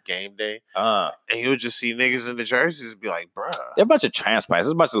on like game day, and you'll just see niggas in the jerseys be like, bruh. They're a bunch of transplants.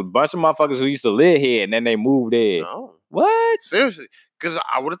 There's a bunch of motherfuckers who used to live here and then they moved there. No. What? Seriously. Because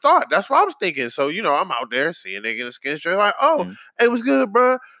I would have thought. That's what I was thinking. So, you know, I'm out there seeing a nigga in a Skins jersey like, oh, Mhm. hey, what's good,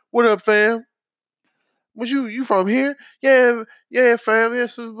 bruh? What up, fam? Was you from here? Yeah, fam. Yeah,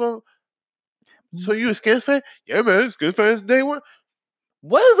 so you a Skins fan? Yeah, man, Skins fans day one.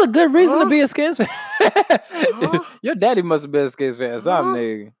 What is a good reason to Huh? be a Skins fan? Huh? Your daddy must have been a Skins fan,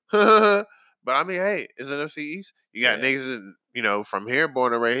 something, nigga. But I mean, hey, it's NFC East. You got Yeah. niggas that, you know, from here,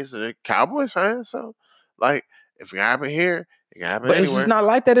 born and raised, and they're Cowboys fans. So, like, if it can happen here, it can happen But it's anywhere. just not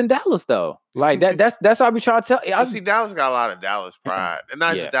like that in Dallas, though. Like that's what I be trying to tell you. But see, Dallas got a lot of Dallas pride, and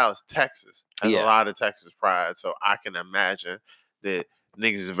not Yeah. just Dallas, Texas has Yeah. a lot of Texas pride. So I can imagine that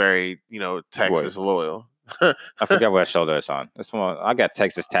niggas is very, you know, Texas loyal. I forgot what shoulder it's on. This one, I got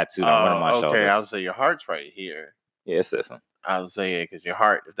Texas tattooed on one of my okay, shoulders. I would say your heart's right here. Yeah, it's this one. I would say yeah, because your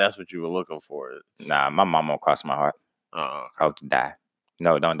heart, if that's what you were looking for. Nah, my mom won't cross my heart. Uh, I hope to die.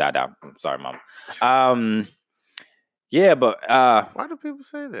 No, don't die. I'm sorry, mom. Yeah, but why do people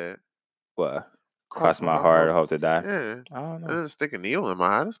say that? what? Cross my heart. I hope to die. Yeah, I don't it know. doesn't stick a needle in my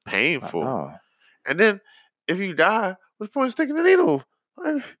heart. It's painful. Oh, And then if you die, what's the point of sticking the needle?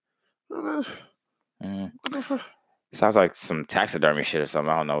 Like, what the fuck? sounds like some taxidermy shit or something.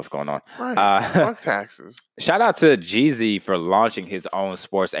 I don't know what's going on. Right. Fuck taxes. Shout out to Jeezy for launching his own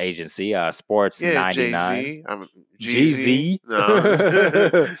sports agency, Sports Yeah, 99. Jay-Z. I'm Jeezy?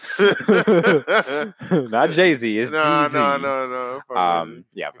 No. Not Jay-Z, it's no, Jeezy. no. Fuck with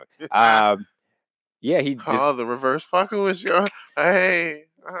Yeah. Yeah, he just oh, the reverse fucking with your hey.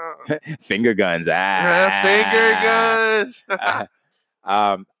 finger guns. Finger guns.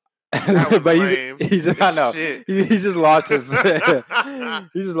 That was but lame. he just, I know Shit. he just launched his he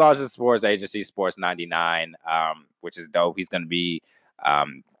just launched his sports agency, Sports 99, which is dope. He's going to be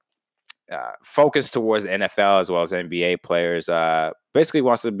focused towards NFL as well as NBA players. Basically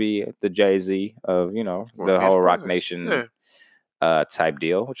wants to be the Jay-Z of, you know, Well, the he's whole Rock present. Nation Yeah. type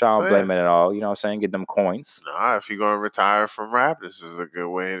deal, which I don't blame it at all. You know what I'm saying? Get them coins. Nah, if you're gonna retire from rap, this is a good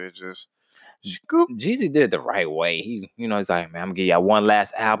way to just scoop. Jeezy did it the right way. He's like, man, I'm gonna give y'all one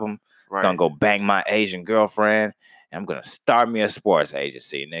last album. Right. Gonna go bang my Asian girlfriend, and I'm gonna start me a sports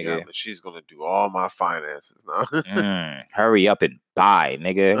agency, nigga. Yeah, but she's gonna do all my finances now. Hurry up and buy,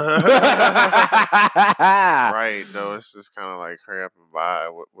 nigga. Right, no, it's just kind of like hurry up and buy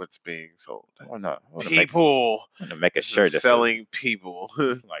what's being sold. I wanna People. I wanna make a shirt that's selling people.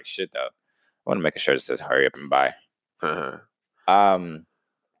 like shit though. I wanna make a shirt that says hurry up and buy.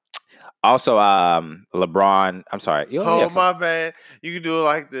 Also, LeBron. I'm sorry. My bad. You can do it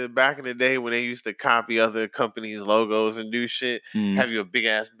like the back in the day when they used to copy other companies' logos and do shit. Have you a big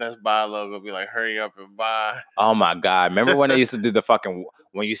ass Best Buy logo? Be like, hurry up and buy. Oh my god! Remember when they used to do the fucking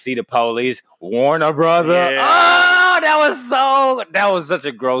when you see the police, Warner Brother? Yeah. Oh, that was such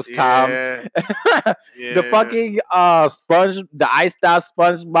a gross time. Yeah. The fucking the iced out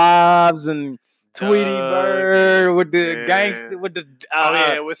SpongeBob's and Tweety Bird with the gangster with the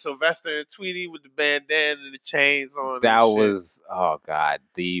with Sylvester and Tweety with the bandana and the chains on. That was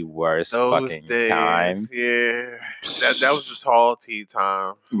the worst Those fucking days, time. Yeah, that was the tall tea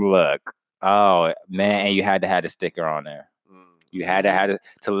time. Look, oh man, and you had to have the sticker on there. You had to have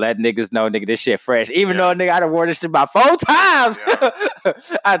to let niggas know, nigga, this shit fresh. Even though nigga, I done wore this shit about 4 times. Yeah.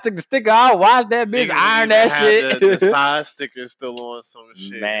 I took the sticker out, washed that bitch, iron that shit. The side sticker still on some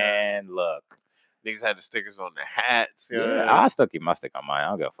shit. Man, look. Niggas had the stickers on the hats. Yeah, I still keep my sticker on mine. I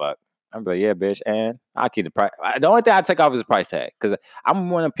don't give a fuck. I'm like, yeah, bitch, and I'll keep the price. The only thing I take off is the price tag. Because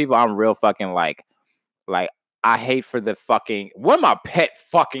I'm one of the people I'm real fucking like I hate for the fucking one of my pet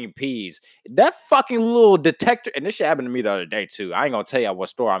fucking peeves. That fucking little detector, and this shit happened to me the other day too. I ain't gonna tell y'all what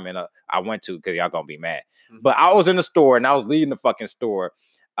store I went to because y'all gonna be mad. But I was in the store and I was leaving the fucking store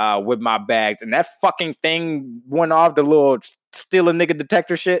with my bags, and that fucking thing went off, the little steal a nigga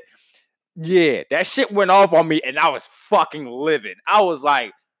detector shit. Yeah, that shit went off on me and I was fucking livid. I was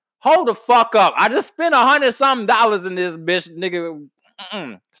like, hold the fuck up. I just spent $100-something in this bitch, nigga.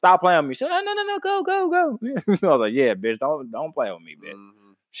 Stop playing with me. She said, no, go. I was like, yeah, bitch, don't play with me, bitch.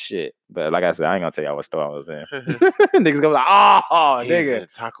 Shit. But like I said, I ain't gonna tell y'all what store I was in. Niggas go like, oh, nigga.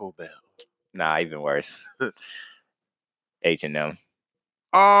 Taco Bell. Nah, even worse. H&M.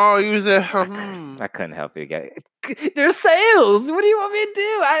 Oh, you was at I couldn't help it, guys. There's sales. What do you want me to do?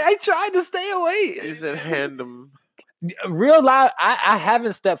 I tried to stay away. You said hand them. Real life, I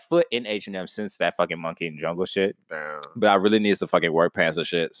haven't stepped foot in H&M since that fucking Monkey and Jungle shit. Damn. But I really need some fucking work pants and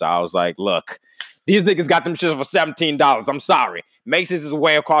shit. So I was like, look, these niggas got them shits for $17. I'm sorry. Macy's is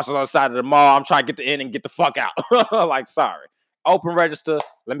way across the other side of the mall. I'm trying to get the in and get the fuck out. Like, sorry. Open register.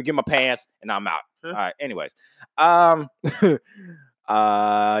 Let me get my pants and I'm out. All right. Anyways. What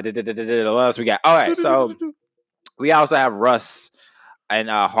else we got? All right. So we also have Russ and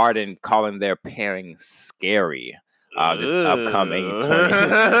Harden calling their pairing scary. This upcoming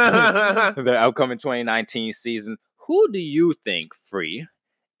 2019 season. Who do you think, Free,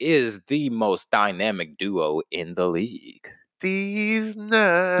 is the most dynamic duo in the league? These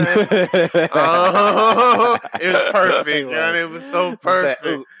nuts. Oh, it was perfect, man. It was so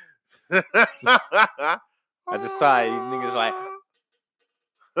perfect. I just saw you niggas like.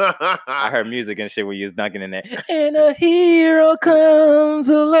 I heard music and shit when you was dunking in there. And a hero comes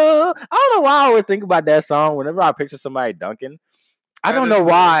along. I don't know why I always think about that song whenever I picture somebody dunking. I don't know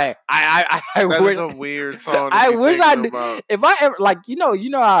why. I wish, a weird song. I wish I did. If I ever like, you know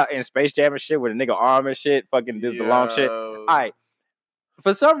how in Space Jam and shit with a nigga arm and shit, fucking does the long shit. All right.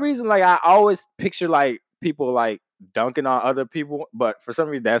 For some reason, like I always picture like people like dunking on other people, but for some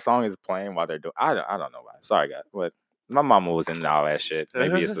reason that song is playing while they're doing. I don't know why. Sorry, guys, but. My mama was into all that shit.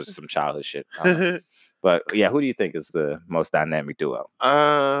 Maybe it's some childhood shit. But yeah, who do you think is the most dynamic duo?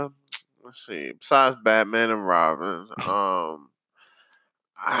 Let's see. Besides Batman and Robin, I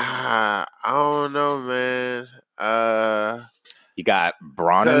don't know, man. You got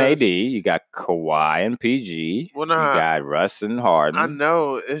Bron and AD. You got Kawhi and PG. Well, you got Russ and Harden. I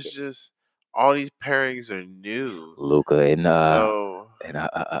know. It's just all these pairings are new. Luka and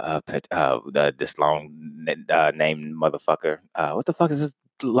this long named motherfucker. What the fuck is this?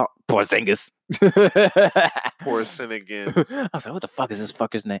 Porzingis. Porzingis. I was like, what the fuck is this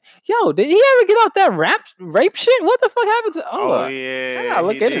fucker's name? Yo, did he ever get off that rape shit? What the fuck happened to? Oh yeah, I gotta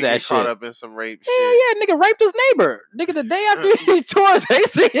look into that shit. Caught up in some rape shit. Yeah, nigga raped his neighbor. Nigga, the day after he tore his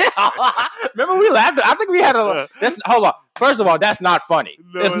ACL. Remember we laughed. I think we had a. Hold on. First of all, that's not funny.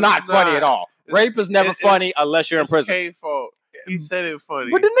 No, it's not funny at all. Rape is never funny unless you're in prison. It's K-fault. He said it funny.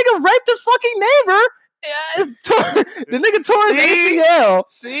 But the nigga raped his fucking neighbor. The nigga tore his ACL.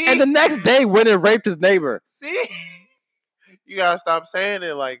 And the next day went and raped his neighbor. See? You gotta stop saying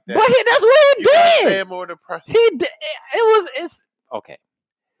it like that. But that's what he You gotta say did. it more depressing. He did. It's okay.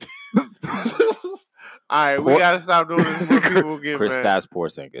 All right, we gotta stop doing this before people get mad. Kristaps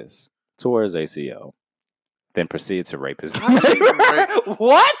Porzingis tore his ACL, then proceeded to rape his How do you rape-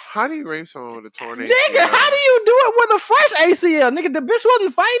 What? How do you rape someone with a torn ACL? Nigga, how do you do it with a fresh ACL? Nigga, the bitch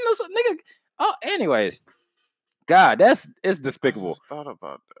wasn't fighting us. Nigga. Oh, anyways. God, it's despicable. I just thought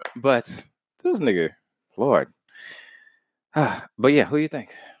about that. But this nigga, Lord. But yeah, who you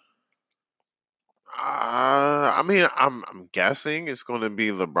think? I mean, I'm guessing it's going to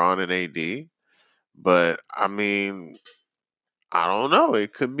be LeBron and AD, but I mean, I don't know.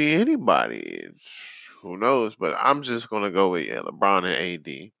 It could be anybody. Who knows? But I'm just going to go with LeBron and AD.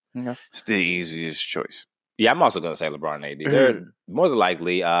 Okay. It's the easiest choice. Yeah, I'm also gonna say LeBron and AD. They're more than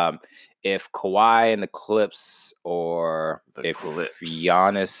likely. If Kawhi and the Clips, or The if Clips.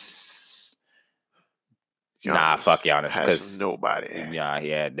 Giannis, nah, fuck Giannis, has because nobody. yeah,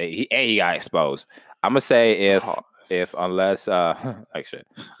 he got exposed. I'm gonna say if unless unless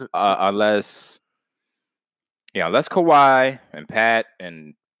Kawhi and Pat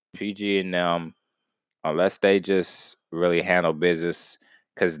and PG and them, unless they just really handle business,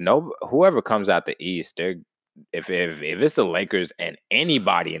 because whoever comes out the East, they're if it's the Lakers and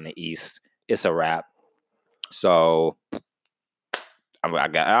anybody in the East, it's a wrap. So I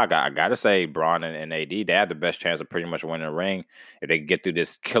gotta say, Bron and AD, they have the best chance of pretty much winning a ring if they get through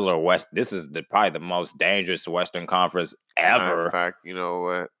this killer West. This is probably the most dangerous Western Conference Matter ever. of fact, you know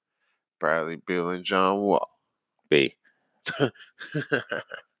what? Bradley Beal and John Wall. B.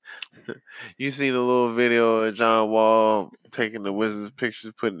 You seen a little video of John Wall taking the Wizards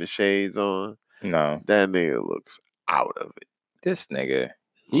pictures, putting the shades on? No, That nigga looks out of it. this nigga,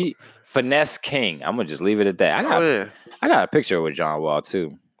 he finesse king. I'm gonna just leave it at that. Yeah. I got a picture with John Wall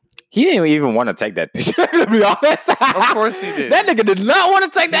too. He didn't even want to take that picture, to be honest. Of course he did. That nigga did not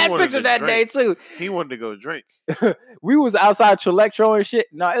want to take He that wanted picture to that drink. day too. He wanted to go drink. We was outside Electro and shit.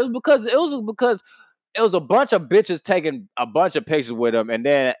 No, it was because it was a bunch of bitches taking a bunch of pictures with him, and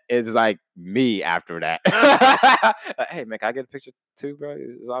then it's like me after that. Hey man, can I get a picture too, bro?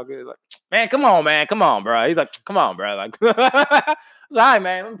 It's all good. Like, man, come on, bro. He's like, come on, bro. Like, it's all right,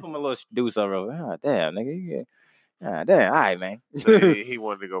 man. Let me put my little deuce over. Oh, damn, nigga. Yeah. Damn, all right, man. So he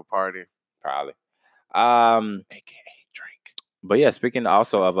wanted to go party. Probably. AKA drink. But yeah, speaking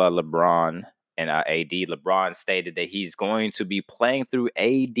also of LeBron and AD, LeBron stated that he's going to be playing through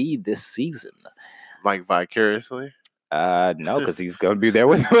AD this season. Like vicariously? No, because he's gonna be there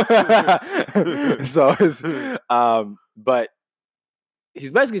with him. So it's but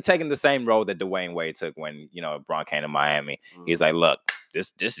he's basically taking the same role that Dwayne Wade took when LeBron came to Miami. He's like, look,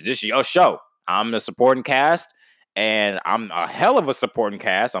 this is your show. I'm the supporting cast, and I'm a hell of a supporting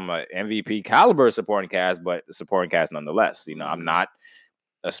cast. I'm a MVP caliber supporting cast, but a supporting cast nonetheless. I'm not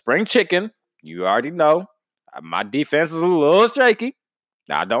a spring chicken. You already know. My defense is a little shaky.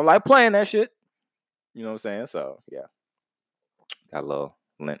 I don't like playing that shit. You know what I'm saying? So, yeah. Got a little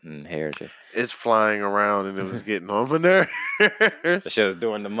Linton hair shit. It's flying around and it was getting on my nerves. The shit was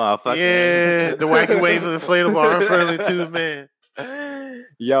doing the motherfucker. Yeah, the wacky wave of inflatable arm friendly too, man.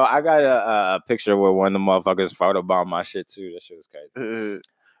 Yo, I got a picture where one of the motherfuckers photobombed my shit too. That shit was crazy.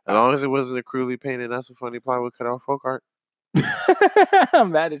 As long as it wasn't a crudely painted, that's a funny plywood cut off folk art.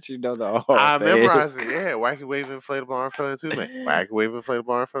 I'm mad that you know the whole I thing. memorized it. Yeah, wacky wave inflatable arm friendly too, man. Wacky wave inflatable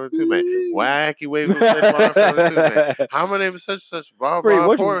arm friendly too, man. Wacky wave inflatable arm friendly too, man. How my name is such blah Free,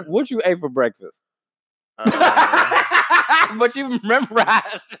 blah. what you ate for breakfast? But you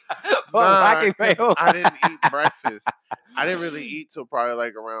memorized. Nah, I didn't eat breakfast. I didn't really eat till probably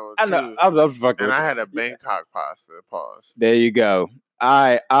like around 2. I know. I'm fucking. And I had a Bangkok pasta. Pause. There you go. All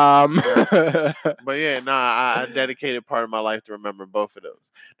right. But yeah, I dedicated part of my life to remember both of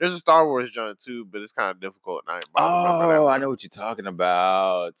those. There's a Star Wars joint too, but it's kind of difficult. And I ain't about to remember that one. I know what you're talking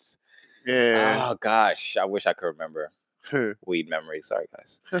about. Yeah. Oh gosh, I wish I could remember. Weed memory. Sorry,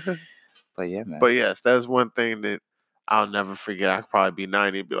 guys. But yeah, man. But yes, that's one thing that I'll never forget. I could probably be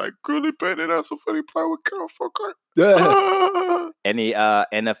 90 and be like, "Curly painted, that's a funny play with Carol Fucker." Any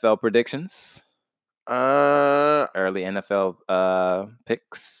NFL predictions? Early NFL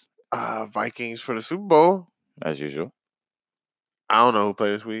picks? Vikings for the Super Bowl. As usual. I don't know who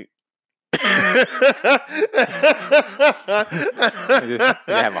played this week. You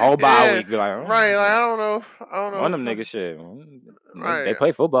have a whole bye week. Be like, oh, right, like I don't know. One of them niggas shit. Right. They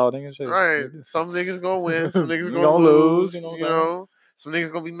play football, niggas shit. Right. Some niggas gonna win, some niggas You gonna gonna lose. lose, you know what I'm You know, some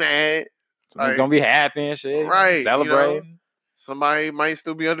niggas gonna be mad. Some niggas gonna be happy and shit. Right, Celebrating. Somebody might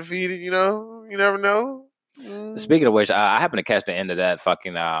still be undefeated, you never know. Speaking of which, I happened to catch the end of that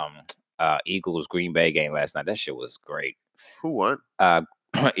fucking Eagles Green Bay game last night. That shit was great. Who won?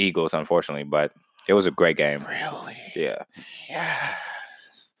 Eagles, unfortunately, but it was a great game. Really? Yeah.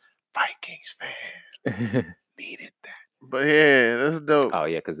 Yes. Vikings fan needed that. But yeah, that's dope. Oh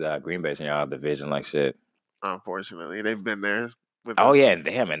yeah, because Green Bay's in y'all division like shit. Unfortunately, they've been there with Oh us. yeah, and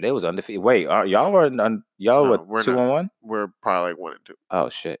damn, and they was undefeated. Wait, y'all were y'all No, were we're 2-1? We're probably like 1 and 2. Oh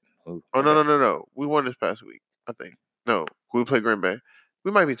shit. Ooh, Oh okay. no. We won this past week, I think. No, we played Green Bay. We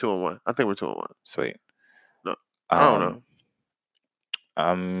might be 2-1. I think we're 2-1. Sweet. No, I don't know.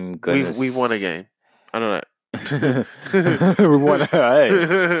 I'm gonna. We won a game. I know that. We won. Hey,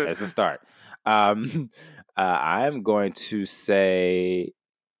 that's a start. I'm going to say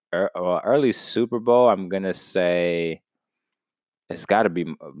early Super Bowl. I'm gonna say it's got to be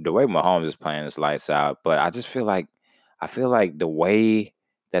the way Mahomes is playing is lights out. But I just feel like the way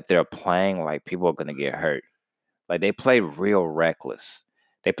that they're playing, like people are gonna get hurt. Like they played real reckless.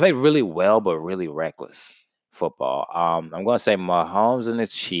 They played really well, but really reckless football. I'm gonna say Mahomes and the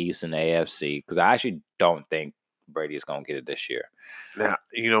Chiefs in the AFC because I actually don't think Brady is gonna get it this year. Now,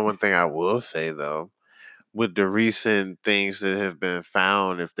 one thing I will say though, with the recent things that have been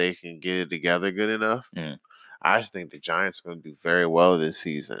found, if they can get it together good enough, I just think the Giants are going to do very well this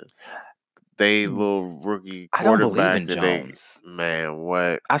season. They little rookie quarterback. I don't believe in Jones. Man,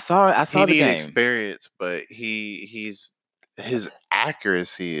 what? I saw he the need game. experience, but his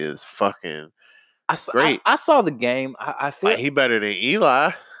accuracy is fucking great. I saw the game. I feel like he better than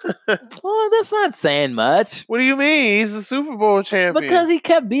Eli. Well, that's not saying much. What do you mean? He's a Super Bowl champion. Because he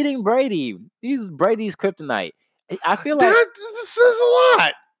kept beating Brady. He's Brady's kryptonite. I feel like this says a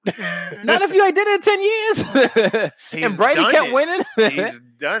lot. Not if you ain't did it in 10 years. And Brady kept winning. He's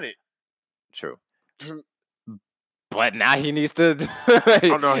done it. True. But now he needs to.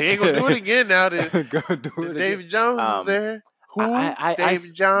 Oh no, he ain't gonna do it again now that David Jones is there. Who?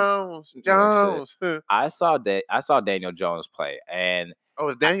 David Jones. Jones. I saw Daniel Jones play, and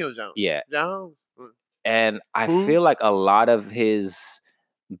it's Daniel Jones. Yeah, Jones. And I feel like a lot of his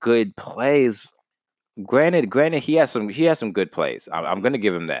good plays. Granted, he has some good plays. I'm gonna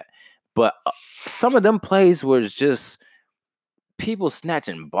give him that, but some of them plays was just people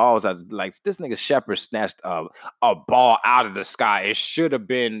snatching balls out. Like this nigga Shepard snatched a ball out of the sky. It should have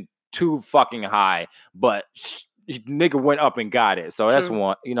been too fucking high, but nigga went up and got it. So that's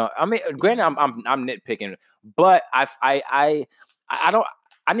one. I mean, granted, I'm nitpicking, but I don't.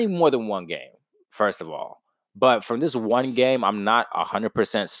 I need more than one game. First of all. But from this one game, I'm not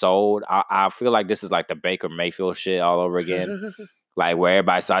 100% sold. I feel like this is like the Baker Mayfield shit all over again. Like where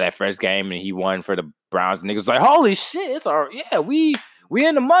everybody saw that first game and he won for the Browns. Niggas like, holy shit, it's we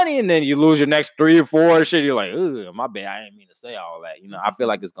in the money. And then you lose your next 3 or 4 shit. You're like, ugh, my bad. I didn't mean to say all that. I feel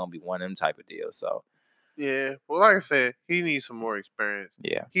like it's going to be one of them type of deals. So. Yeah. Well, like I said, he needs some more experience.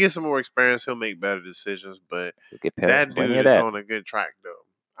 Yeah. He gets some more experience. He'll make better decisions. But that dude is on a good track, though.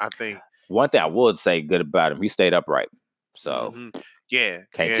 I think. One thing I would say good about him, he stayed upright. So, yeah.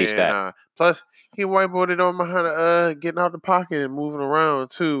 Can't teach that. Plus, he whiteboarded on behind getting out the pocket and moving around,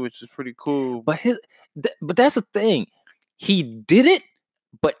 too, which is pretty cool. But but that's the thing. He did it,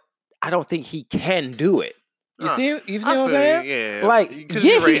 but I don't think he can do it. You see what I'm saying? Yeah. Like,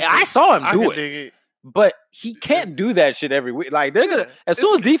 I saw him do it. But he can't do that shit every week. Like, they're gonna, as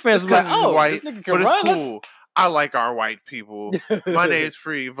soon as defense is like, this nigga can run. It's cool. I like our white people. My name's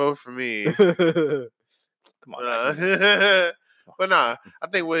free. Vote for me. Come on. But nah, I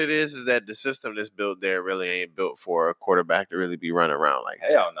think what it is that the system that's built there really ain't built for a quarterback to really be running around like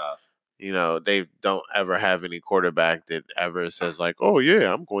that. Hell no. They don't ever have any quarterback that ever says like, oh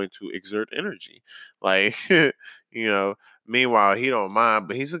yeah, I'm going to exert energy. Like, meanwhile, he don't mind,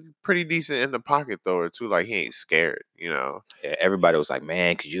 but he's a pretty decent in the pocket thrower too. Like he ain't scared, Yeah, everybody was like,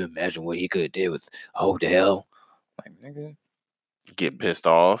 man, could you imagine what he could have did with Odell? Like, nigga. Get pissed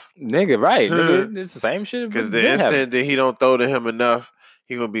off. Nigga, right. Nigga, it's the same shit. Because the instant that he don't throw to him enough,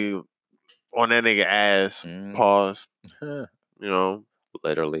 he gonna be on that nigga ass. Pause.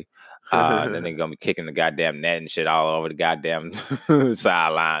 Literally. Then they gonna be kicking the goddamn net and shit all over the goddamn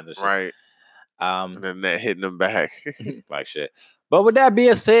sidelines and shit. Right. And then that hitting them back. Like shit. But with that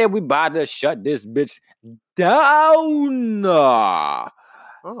being said, we about to shut this bitch down.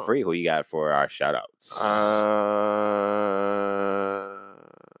 Free, who you got for our shout outs? All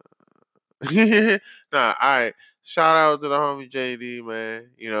right. Shout out to the homie JD,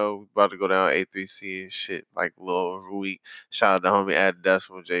 man. About to go down A3C and shit like a little over a week. Shout out to homie Ad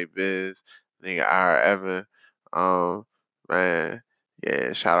Decimal J Biz, nigga R Evan. Man,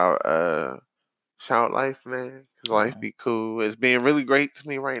 yeah, shout out life, man. Cause life be cool. It's being really great to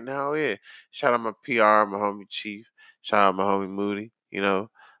me right now. Yeah. Shout out my PR, my homie Chief. Shout out my homie Moody.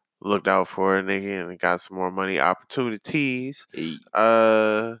 looked out for a nigga and got some more money opportunities. Hey.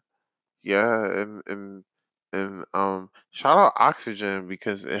 Yeah, and shout out Oxygen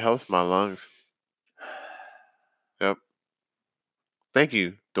because it helps my lungs. Yep. Thank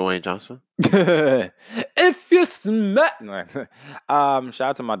you, Dwayne Johnson. If you smell, shout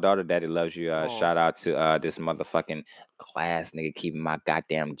out to my daughter, Daddy loves you. Aw. Shout out to this motherfucking glass nigga keeping my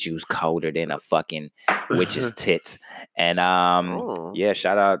goddamn juice colder than a fucking witch's tit. And Oh. yeah,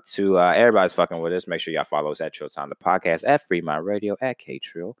 shout out to everybody's fucking with us. Make sure y'all follow us at Trill Time the Podcast, at Free Mind Radio, at K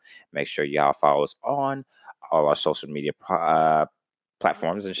Trill. Make sure y'all follow us on all our social media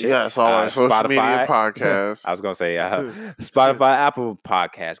platforms and shit. Yes, all our social media podcasts. I was gonna say Spotify, Apple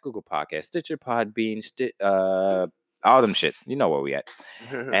Podcasts, Google Podcasts, Stitcher, Podbean, all them shits. You know where we at.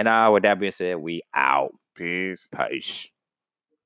 And with that being said, we out. Peace. Peace.